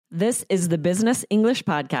This is the Business English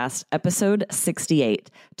Podcast, episode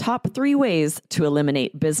 68, Top 3 Ways to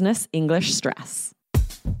Eliminate Business English Stress.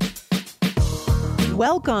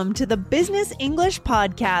 Welcome to the Business English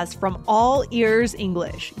Podcast from All Ears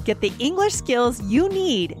English. Get the English skills you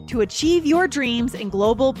need to achieve your dreams in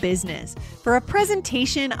global business. For a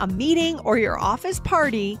presentation, a meeting, or your office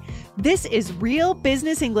party, this is Real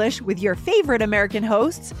Business English with your favorite American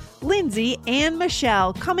hosts, Lindsay and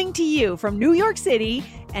Michelle, coming to you from New York City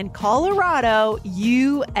and Colorado,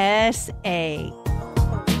 USA.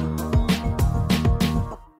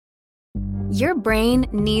 Your brain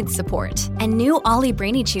needs support, and new Ollie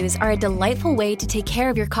Brainy Chews are a delightful way to take care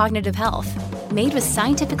of your cognitive health. Made with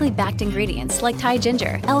scientifically backed ingredients like Thai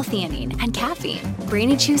ginger, L-theanine, and caffeine,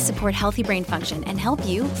 Brainy Chews support healthy brain function and help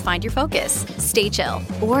you find your focus, stay chill,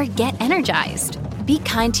 or get energized. Be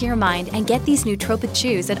kind to your mind and get these nootropic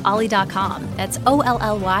chews at ollie.com. That's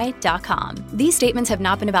OLLY.com. These statements have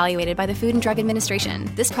not been evaluated by the Food and Drug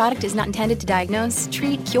Administration. This product is not intended to diagnose,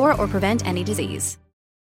 treat, cure, or prevent any disease.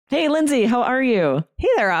 Hey, Lindsay, how are you? Hey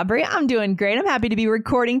there, Aubrey. I'm doing great. I'm happy to be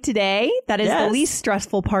recording today. That is the least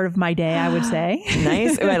stressful part of my day, I would say.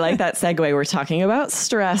 Nice. Ooh, I like that segue. We're talking about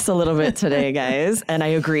stress a little bit today, guys. And I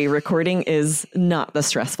agree, recording is not the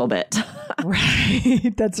stressful bit.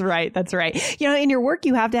 Right. That's right. That's right. You know, in your work,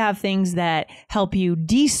 you have to have things that help you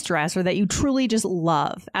de-stress or that you truly just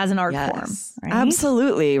love as an art form. Right?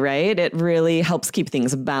 Absolutely. Right. It really helps keep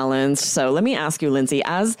things balanced. So let me ask you, Lindsay,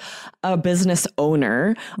 as a business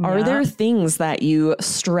owner, are there things that you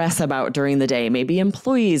stress about during the day? Maybe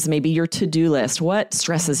employees, maybe your to-do list. What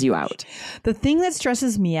stresses you out? The thing that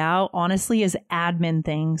stresses me out, honestly, is admin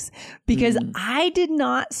things, because I did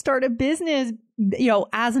not start a business, you know,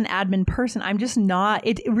 as an admin person. I'm just not.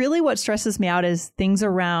 It really, what stresses me out is things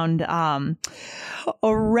around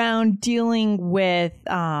dealing with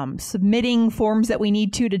submitting forms that we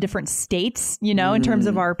need to different states, you know, in terms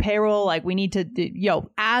of our payroll. Like we need to,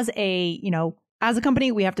 as a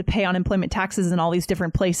company, we have to pay unemployment taxes in all these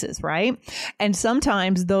different places, right? And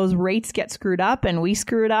sometimes those rates get screwed up and we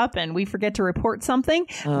screw it up and we forget to report something.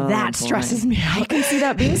 That stresses me out. I can see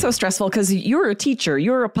that being so stressful because you're a teacher,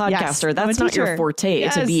 you're a podcaster. Yes, that's not your forte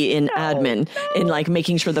to be in admin, in like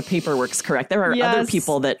making sure the paperwork's correct. There are other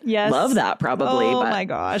people that love that probably. Oh my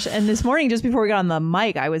gosh. And this morning, just before we got on the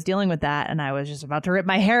mic, I was dealing with that and I was just about to rip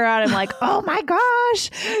my hair out. I'm like, oh my gosh,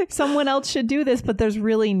 someone else should do this, but there's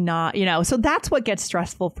really not, you know, so that's what gets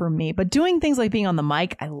stressful for me. But doing things like being on the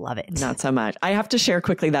mic, I love it. Not so much. I have to share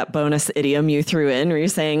quickly that bonus idiom you threw in where you're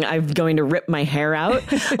saying I'm going to rip my hair out.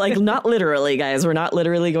 Like not literally, guys. We're not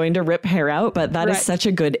literally going to rip hair out, but that is such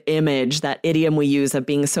a good image, that idiom we use of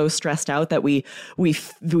being so stressed out that we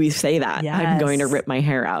say that. Yes. I'm going to rip my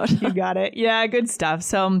hair out. You got it. Yeah, good stuff.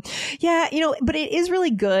 So yeah, you know, but it is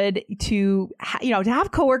really good to, to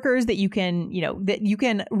have coworkers that you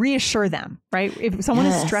can reassure them, right? If someone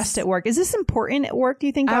is stressed at work, is this important at work, do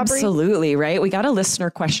you think, Aubrey? Absolutely, right? We got a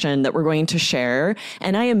listener question that we're going to share.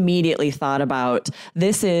 And I immediately thought about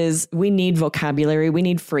we need vocabulary. We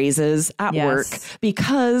need phrases at work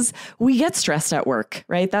because we get stressed at work,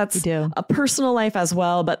 right? That's a personal life as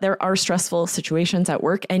well. But there are stressful situations at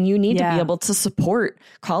work and you need to be able to support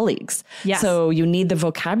colleagues. Yes. So you need the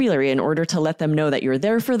vocabulary in order to let them know that you're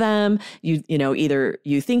there for them. You know, either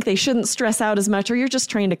you think they shouldn't stress out as much or you're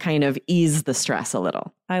just trying to kind of ease the stress a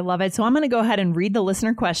little. I love it. So I'm going to go ahead and read the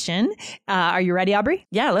listener question. Are you ready, Aubrey?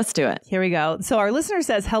 Yeah, let's do it. Here we go. So our listener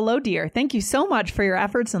says, hello, dear. Thank you so much for your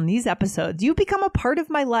efforts on these episodes. You've become a part of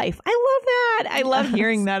my life. I love that. I love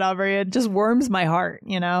hearing that, Aubrey. It just warms my heart,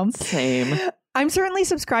 you know? Same. I'm certainly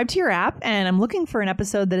subscribed to your app and I'm looking for an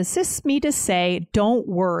episode that assists me to say, don't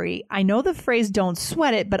worry. I know the phrase don't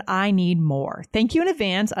sweat it, but I need more. Thank you in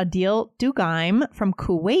advance, Adil Dugaim from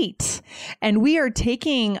Kuwait. And we are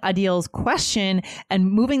taking Adil's question and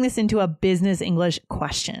moving this into a business English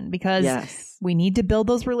question because we need to build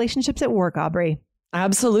those relationships at work, Aubrey.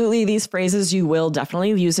 Absolutely. These phrases you will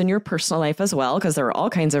definitely use in your personal life as well, because there are all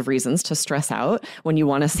kinds of reasons to stress out when you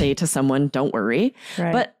want to say to someone, don't worry.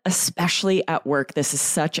 Right. But especially at work, this is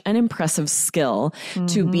such an impressive skill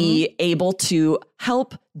to be able to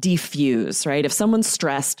help diffuse, right? If someone's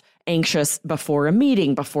stressed, anxious before a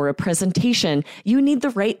meeting, before a presentation, you need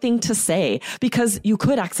the right thing to say because you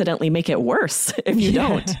could accidentally make it worse if you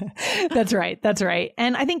don't. That's right. That's right.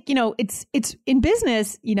 And I think, it's in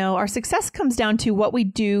business, our success comes down to what we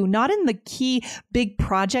do, not in the key big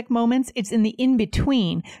project moments. It's in the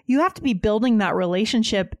in-between. You have to be building that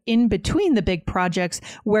relationship in between the big projects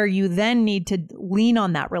where you then need to lean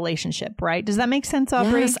on that relationship, right? Does that make sense,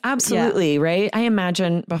 Aubrey? Yes, absolutely. Yeah. Right. I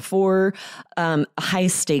imagine before a high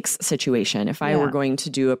stakes X situation, if I were going to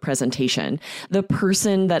do a presentation, the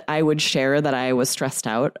person that I would share that I was stressed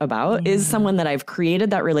out about is someone that I've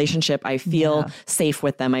created that relationship. I feel safe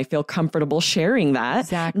with them. I feel comfortable sharing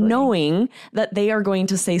that, knowing that they are going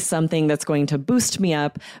to say something that's going to boost me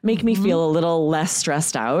up, make me feel a little less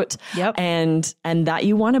stressed out. And that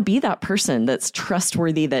you want to be that person that's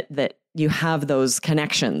trustworthy, that you have those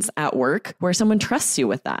connections at work where someone trusts you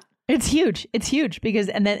with that. It's huge. It's huge because,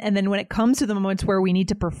 and then when it comes to the moments where we need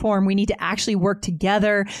to perform, we need to actually work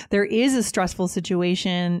together. There is a stressful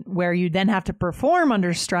situation where you then have to perform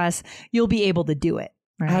under stress. You'll be able to do it.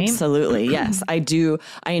 Right? Absolutely. Yes, I do.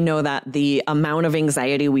 I know that the amount of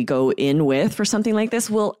anxiety we go in with for something like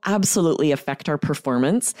this will absolutely affect our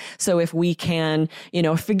performance. So if we can,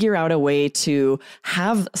 figure out a way to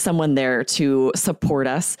have someone there to support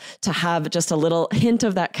us, to have just a little hint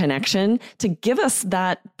of that connection, to give us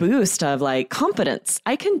that boost of like confidence,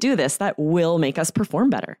 I can do this, that will make us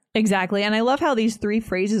perform better. Exactly. And I love how these 3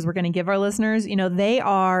 phrases we're going to give our listeners,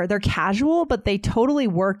 they're casual, but they totally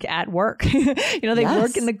work at work. They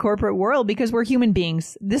work in the corporate world because we're human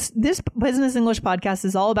beings. This Business English podcast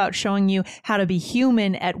is all about showing you how to be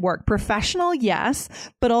human at work. Professional, yes,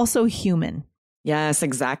 but also human. Yes,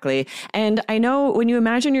 exactly. And I know when you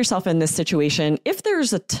imagine yourself in this situation, if there's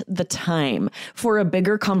the time for a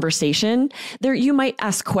bigger conversation, you might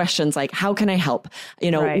ask questions like, how can I help?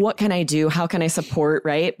 What can I do? How can I support?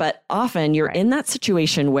 Right. But often you're in that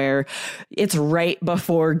situation where it's right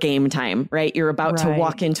before game time, right? You're about to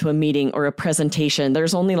walk into a meeting or a presentation.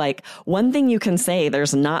 There's only like one thing you can say.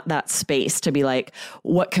 There's not that space to be like,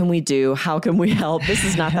 what can we do? How can we help? This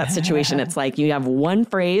is not that situation. It's like you have one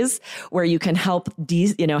phrase where you can help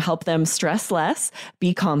them stress less,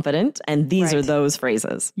 be confident. And these are those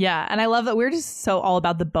phrases. Yeah. And I love that we're just so all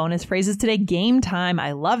about the bonus phrases today. Game time.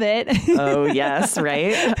 I love it. Oh, yes.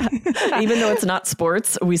 Right. Even though it's not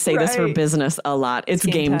sports, we say this for business a lot. It's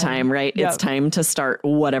game time, right? Yep. It's time to start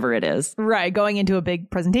whatever it is. Right. Going into a big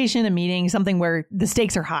presentation, a meeting, something where the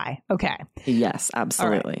stakes are high. Okay. Yes,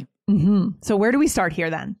 absolutely. So where do we start here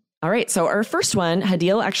then? All right. So our first one,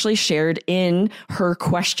 Hadil actually shared in her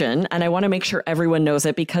question, and I want to make sure everyone knows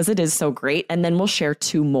it because it is so great. And then we'll share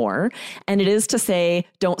 2 more. And it is to say,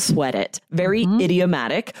 don't sweat it. Very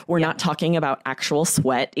idiomatic. We're not talking about actual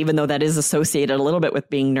sweat, even though that is associated a little bit with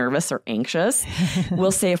being nervous or anxious.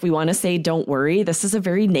 We'll say, if we want to say, don't worry, this is a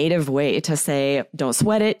very native way to say, don't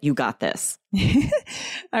sweat it. You got this.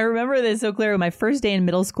 I remember this so clearly. My first day in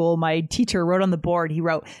middle school, my teacher wrote on the board, he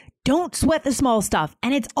wrote, don't sweat the small stuff.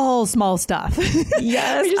 And it's all small stuff.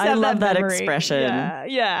 Yes, I love that expression.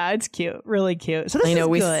 Yeah, it's cute. Really cute. So this is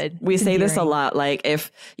good. We say this a lot. Like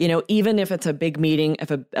if, even if it's a big meeting,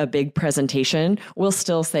 if a big presentation, we'll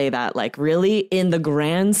still say that like really in the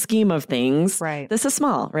grand scheme of things, this is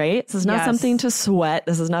small, right? This is not something to sweat.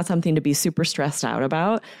 This is not something to be super stressed out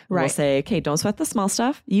about. We'll say, okay, don't sweat the small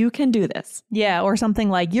stuff. You can do this. Yeah. Or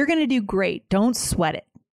something like, you're going to do great. Don't sweat it.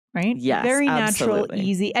 Right? Yes, very natural, absolutely.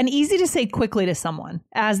 easy to say quickly to someone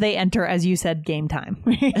as they enter, as you said, game time.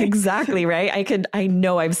 Exactly. Right. I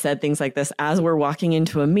know I've said things like this as we're walking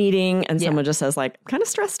into a meeting and someone just says like, I'm kind of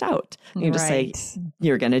stressed out. You just say,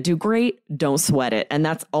 you're going to do great. Don't sweat it. And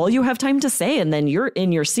that's all you have time to say. And then you're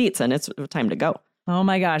in your seats and it's time to go. Oh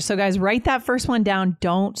my gosh. So guys, write that first one down.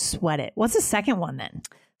 Don't sweat it. What's the second one then?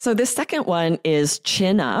 So this second one is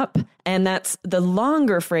chin up. And that's the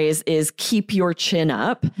longer phrase is keep your chin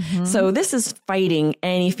up. So this is fighting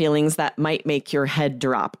any feelings that might make your head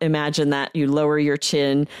drop. Imagine that you lower your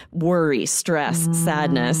chin, worry, stress,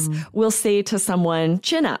 sadness. We'll say to someone,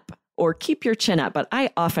 chin up. Or keep your chin up. But I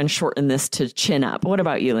often shorten this to chin up. What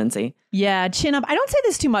about you, Lindsay? Yeah, chin up. I don't say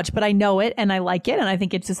this too much, but I know it and I like it. And I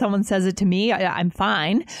think it's if someone says it to me, I'm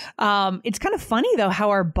fine. It's kind of funny, though, how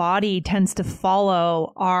our body tends to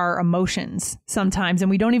follow our emotions sometimes. And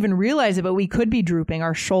we don't even realize it, but we could be drooping.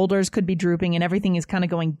 Our shoulders could be drooping and everything is kind of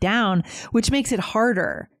going down, which makes it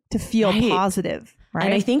harder to feel positive. Right.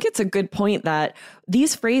 And I think it's a good point that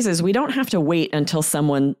these phrases, we don't have to wait until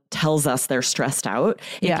someone tells us they're stressed out.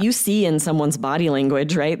 If you see in someone's body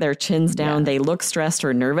language, right, their chin's down, they look stressed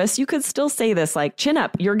or nervous, you could still say this like, chin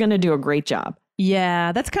up, you're going to do a great job.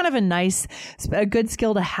 Yeah, that's kind of a good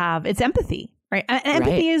skill to have. It's empathy. Right. And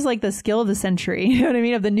empathy is like the skill of the century. You know what I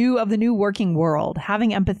mean? Of the new working world.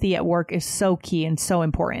 Having empathy at work is so key and so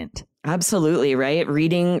important. Absolutely, right?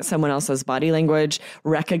 Reading someone else's body language,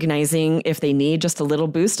 recognizing if they need just a little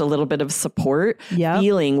boost, a little bit of support,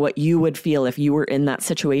 feeling what you would feel if you were in that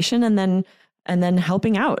situation, and then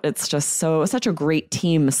helping out. It's just such a great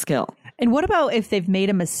team skill. And what about if they've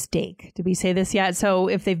made a mistake? Did we say this yet? So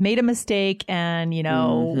if they've made a mistake and,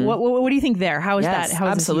 what do you think there? How is that? How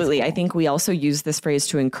is absolutely. I think we also use this phrase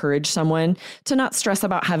to encourage someone to not stress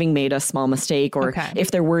about having made a small mistake, or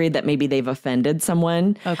if they're worried that maybe they've offended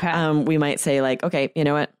someone. We might say like, okay, you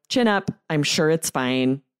know what? Chin up. I'm sure it's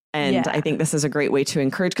fine. And I think this is a great way to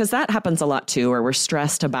encourage, because that happens a lot too, where we're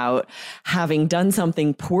stressed about having done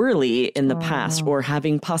something poorly in the past or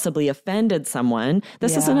having possibly offended someone.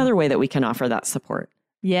 This is another way that we can offer that support.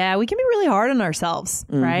 Yeah, we can be really hard on ourselves,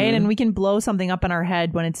 right? And we can blow something up in our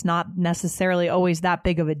head when it's not necessarily always that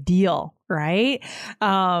big of a deal, right?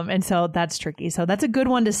 And so that's tricky. So that's a good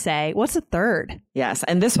one to say. What's the third? Yes.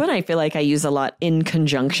 And this one I feel like I use a lot in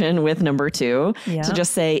conjunction with number 2 to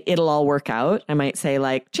just say, it'll all work out. I might say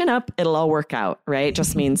like, chin up, it'll all work out, right?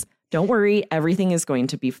 Just means don't worry, everything is going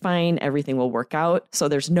to be fine. Everything will work out. So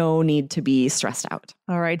there's no need to be stressed out.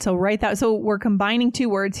 All right. So write that. So we're combining 2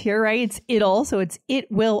 words here, right? It's it'll. So it's it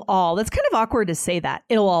will all. That's kind of awkward to say that.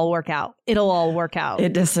 It'll all work out. It'll all work out.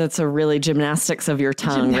 It's a really gymnastics of your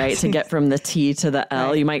tongue, right? To get from the T to the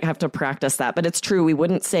L. Right. You might have to practice that. But it's true. We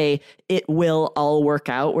wouldn't say it will all work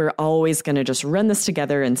out. We're always going to just run this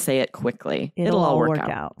together and say it quickly. It'll all work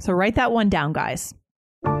out. So write that one down, guys.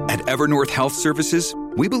 At Evernorth Health Services,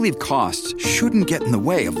 we believe costs shouldn't get in the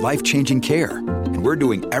way of life-changing care, and we're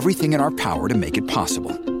doing everything in our power to make it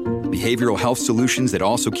possible. Behavioral health solutions that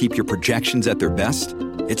also keep your projections at their best?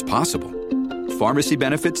 It's possible. Pharmacy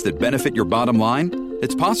benefits that benefit your bottom line?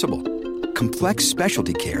 It's possible. Complex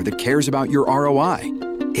specialty care that cares about your ROI?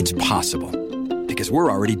 It's possible. Because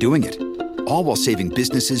we're already doing it. All while saving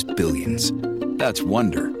businesses billions. That's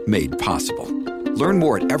Wonder made possible. Learn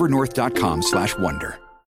more at evernorth.com/wonder.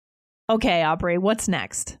 Okay, Aubrey, what's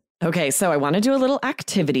next? Okay, so I want to do a little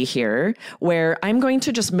activity here where I'm going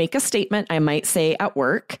to just make a statement I might say at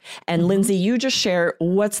work. And Lindsay, you just share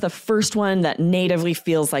what's the first one that natively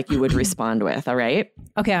feels like you would respond with. All right?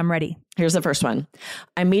 Okay, I'm ready. Here's the first one.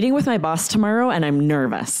 I'm meeting with my boss tomorrow and I'm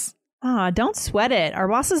nervous. Don't sweat it. Our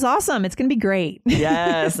boss is awesome. It's going to be great.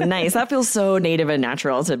 Yes, nice. That feels so native and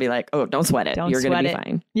natural to be like, oh, don't sweat it. You're going to be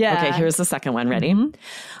fine. Yeah. Okay, here's the second one. Ready?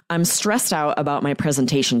 I'm stressed out about my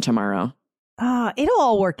presentation tomorrow. It'll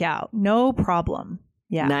all work out. No problem.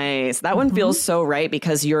 Yeah. Nice. That one feels so right,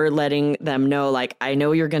 because you're letting them know, like, I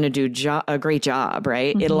know you're going to do a great job,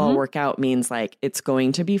 right? It'll all work out means like, it's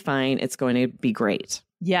going to be fine. It's going to be great.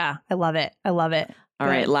 Yeah. I love it. All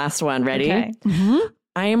right. Last one. Ready? Okay.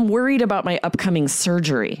 I am worried about my upcoming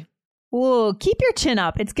surgery. Whoa, keep your chin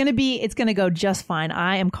up. It's going to go just fine.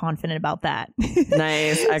 I am confident about that.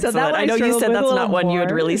 Nice. Excellent. I know you said that's not one you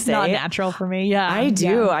would really say. It's not natural for me. Yeah. I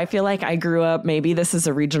do. Yeah. I feel like I grew up, maybe this is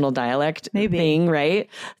a regional dialect thing, right?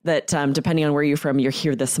 That depending on where you're from, you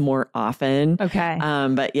hear this more often. Okay.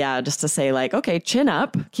 But yeah, just to say like, okay, chin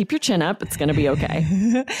up, keep your chin up. It's going to be okay.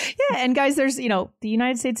 Yeah. And guys, there's, the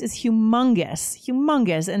United States is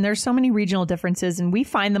humongous. And there's so many regional differences. And we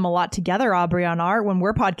find them a lot together, Aubrey, when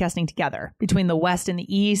we're podcasting together. Between the West and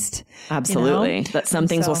the East. Absolutely. That some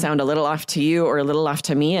things will sound a little off to you or a little off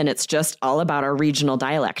to me. And it's just all about our regional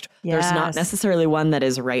dialect. Yes. There's not necessarily one that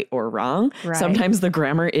is right or wrong. Right. Sometimes the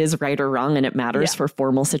grammar is right or wrong and it matters for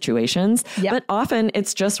formal situations. Yep. But often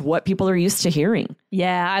it's just what people are used to hearing.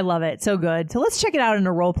 Yeah, I love it. So good. So let's check it out in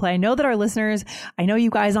a role play. I know that our listeners, I know you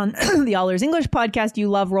guys on the All Ears English podcast, you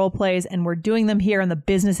love role plays, and we're doing them here on the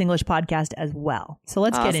Business English podcast as well. So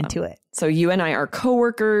let's get into it. So you and I are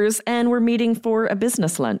coworkers and we're meeting for a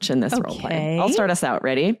business lunch in this role play. I'll start us out.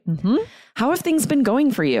 Ready? How have things been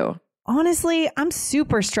going for you? Honestly, I'm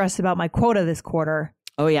super stressed about my quota this quarter.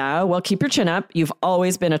 Oh, yeah? Well, keep your chin up. You've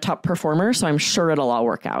always been a top performer, so I'm sure it'll all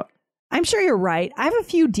work out. I'm sure you're right. I have a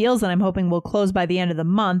few deals that I'm hoping will close by the end of the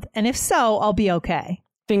month, and if so, I'll be okay.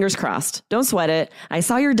 Fingers crossed. Don't sweat it. I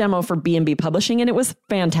saw your demo for B&B Publishing, and it was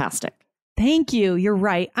fantastic. Thank you. You're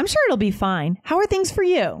right. I'm sure it'll be fine. How are things for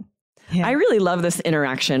you? Yeah. I really love this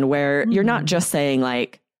interaction where you're not just saying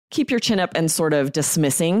like, keep your chin up and sort of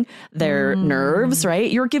dismissing their nerves,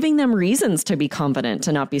 right? You're giving them reasons to be confident,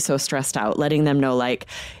 to not be so stressed out, letting them know like,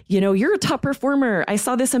 you're a top performer. I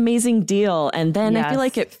saw this amazing deal. And then I feel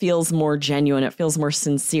like it feels more genuine. It feels more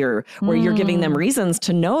sincere where you're giving them reasons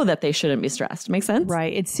to know that they shouldn't be stressed. Make sense?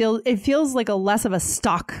 Right. It feels like a less of a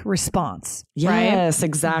stock response. Yes, right?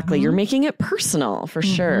 Exactly. You're making it personal for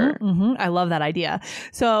sure. I love that idea.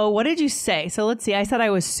 So what did you say? So let's see. I said I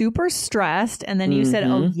was super stressed. And then you said,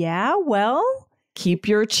 oh, yeah, well. keep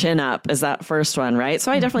your chin up is that first one, right?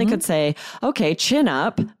 So I definitely could say, okay, chin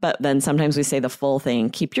up, but then sometimes we say the full thing,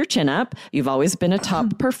 keep your chin up. You've always been a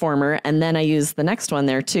top performer. And then I use the next one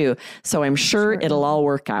there too. So I'm sure it'll all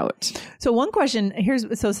work out. So one question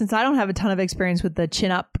so since I don't have a ton of experience with the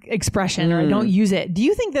chin up expression or I don't use it, do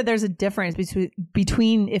you think that there's a difference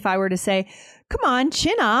between if I were to say, come on,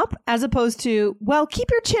 chin up, as opposed to, well, keep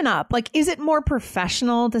your chin up? Like, is it more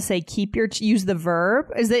professional to say use the verb?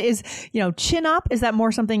 Is chin up? Is that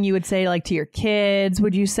more something you would say like to your kids?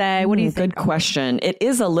 Would you say? What do you think? Good question. It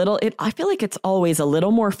is I feel like it's always a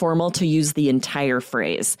little more formal to use the entire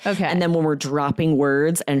phrase. Okay. And then when we're dropping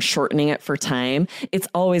words and shortening it for time, it's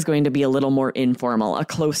always going to be a little more informal, a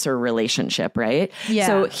closer relationship, right? Yeah.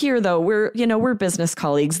 So here though, we're business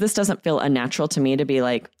colleagues. This doesn't feel unnatural to me to be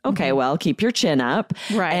like, okay, well, keep your chin up.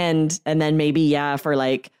 Right. And then maybe, for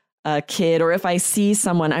like a kid, or if I see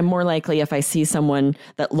someone, I'm more likely if I see someone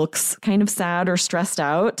that looks kind of sad or stressed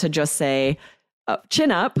out to just say,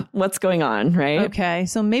 chin up, what's going on, right? Okay.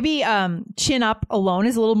 So maybe chin up alone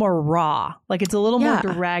is a little more raw. Like it's a little more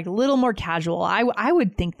direct, a little more casual. I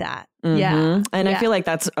would think that. Yeah. And I feel like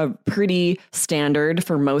that's a pretty standard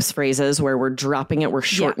for most phrases where we're dropping it, we're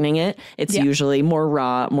shortening it. It's usually more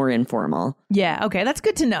raw, more informal. Yeah. Okay. That's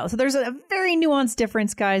good to know. So there's a very nuanced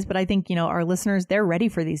difference, guys. But I think, our listeners, they're ready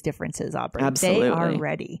for these differences, Aubrey. Absolutely. They are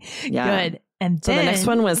ready. Yeah. Good. And so the next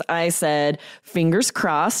one was, I said, fingers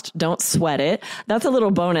crossed, don't sweat it. That's a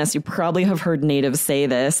little bonus. You probably have heard natives say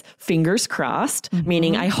this, fingers crossed,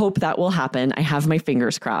 meaning I hope that will happen. I have my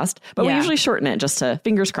fingers crossed, but we usually shorten it just to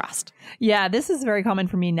fingers crossed. Yeah, this is very common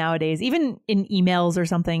for me nowadays. Even in emails or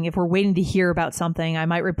something, if we're waiting to hear about something, I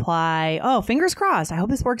might reply, oh, fingers crossed. I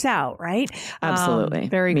hope this works out, right? Absolutely.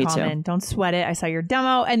 Very me common. Too. Don't sweat it. I saw your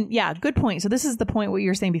demo. And yeah, good point. So this is the point what you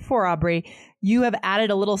were saying before, Aubrey. You have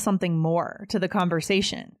added a little something more to the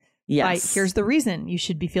conversation. Yes. Here's the reason you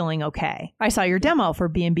should be feeling okay. I saw your demo for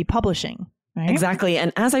B&B Publishing. Right? Exactly.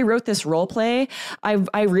 And as I wrote this role play,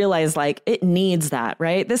 I realized like it needs that,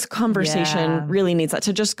 right? This conversation really needs that,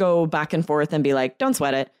 to just go back and forth and be like, don't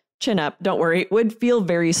sweat it. Chin up, don't worry, would feel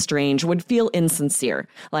very strange, would feel insincere.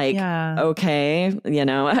 Like, okay,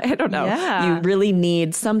 I don't know. Yeah. You really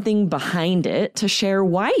need something behind it to share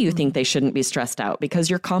why you think they shouldn't be stressed out,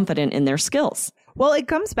 because you're confident in their skills. Well, it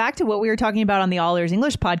comes back to what we were talking about on the All Ears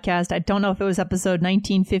English podcast. I don't know if it was episode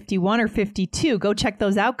 1951 or 52. Go check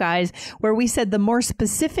those out, guys, where we said the more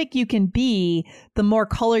specific you can be, the more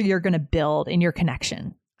color you're going to build in your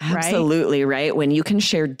connection. Absolutely, right? When you can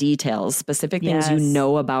share details, specific things you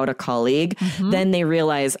know about a colleague, then they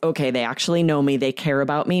realize, okay, they actually know me, they care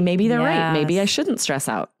about me. Maybe they're right. Maybe I shouldn't stress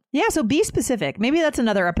out. Yeah, so be specific. Maybe that's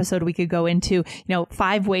another episode we could go into,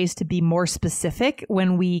 5 ways to be more specific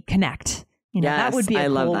when we connect. That would be a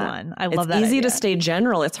cool one. I love that. It's easy idea. to stay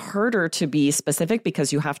general. It's harder to be specific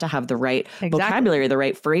because you have to have the right vocabulary, the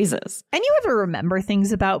right phrases. And you have to remember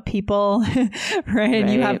things about people, right? And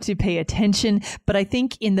you have to pay attention. But I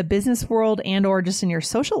think in the business world and or just in your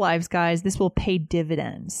social lives, guys, this will pay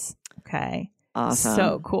dividends. Okay. Awesome.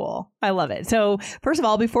 So cool. I love it. So first of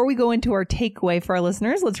all, before we go into our takeaway for our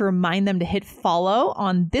listeners, let's remind them to hit follow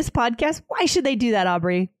on this podcast. Why should they do that,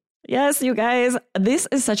 Aubrey? Yes, you guys, this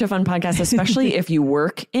is such a fun podcast, especially if you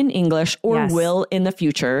work in English or will in the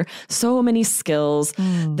future. So many skills,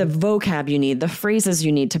 the vocab you need, the phrases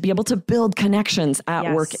you need to be able to build connections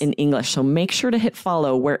at work in English. So make sure to hit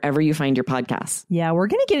follow wherever you find your podcasts. Yeah, we're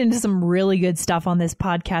going to get into some really good stuff on this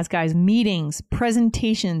podcast, guys. Meetings,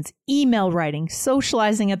 presentations, email writing,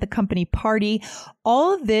 socializing at the company party.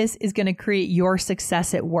 All of this is going to create your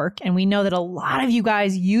success at work. And we know that a lot of you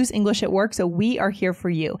guys use English at work, so we are here for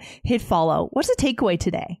you. Hit follow. What's the takeaway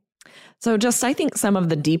today? So I think some of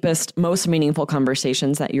the deepest, most meaningful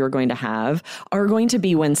conversations that you're going to have are going to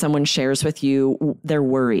be when someone shares with you their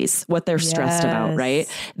worries, what they're stressed about, right?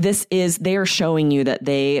 They are showing you that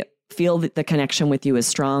they feel that the connection with you is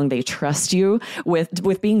strong. They trust you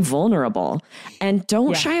with being vulnerable, and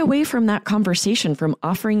don't shy away from that conversation, from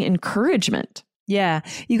offering encouragement. Yeah.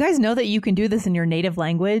 You guys know that you can do this in your native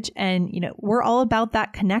language, and, we're all about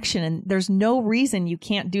that connection, and there's no reason you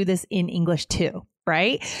can't do this in English too.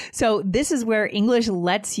 Right? So this is where English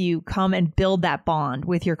lets you come and build that bond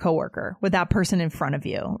with your coworker, with that person in front of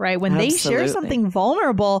you, right? When they share something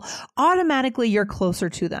vulnerable, automatically you're closer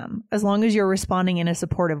to them, as long as you're responding in a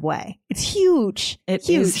supportive way. It's huge. It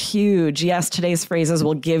is huge. Yes, today's phrases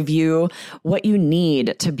will give you what you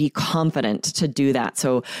need to be confident to do that.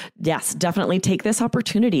 So yes, definitely take this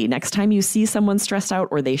opportunity. Next time you see someone stressed out,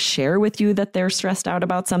 or they share with you that they're stressed out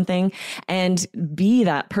about something, and be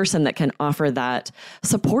that person that can offer that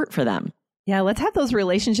support for them. Yeah, let's have those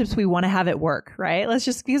relationships we want to have at work, right?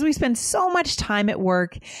 Because we spend so much time at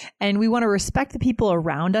work and we want to respect the people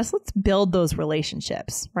around us. Let's build those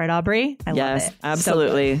relationships. Right, Aubrey? I love it.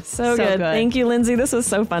 Absolutely. So good. Thank you, Lindsay. This was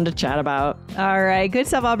so fun to chat about. All right. Good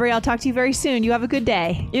stuff, Aubrey. I'll talk to you very soon. You have a good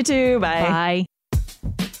day. You too. Bye. Bye.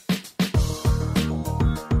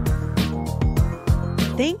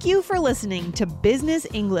 Thank you for listening to Business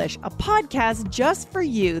English, a podcast just for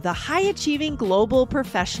you, the high-achieving global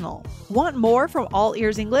professional. Want more from All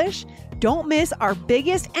Ears English? Don't miss our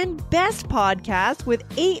biggest and best podcast with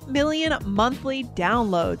 8 million monthly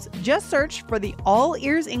downloads. Just search for the All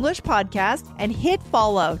Ears English podcast and hit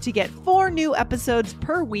follow to get 4 new episodes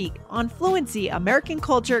per week on fluency, American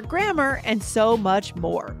culture, grammar, and so much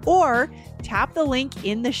more. Or tap the link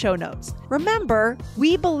in the show notes. Remember,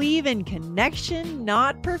 we believe in connection,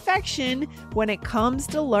 not perfection, when it comes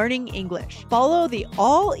to learning English. Follow the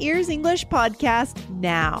All Ears English podcast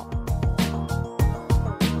now.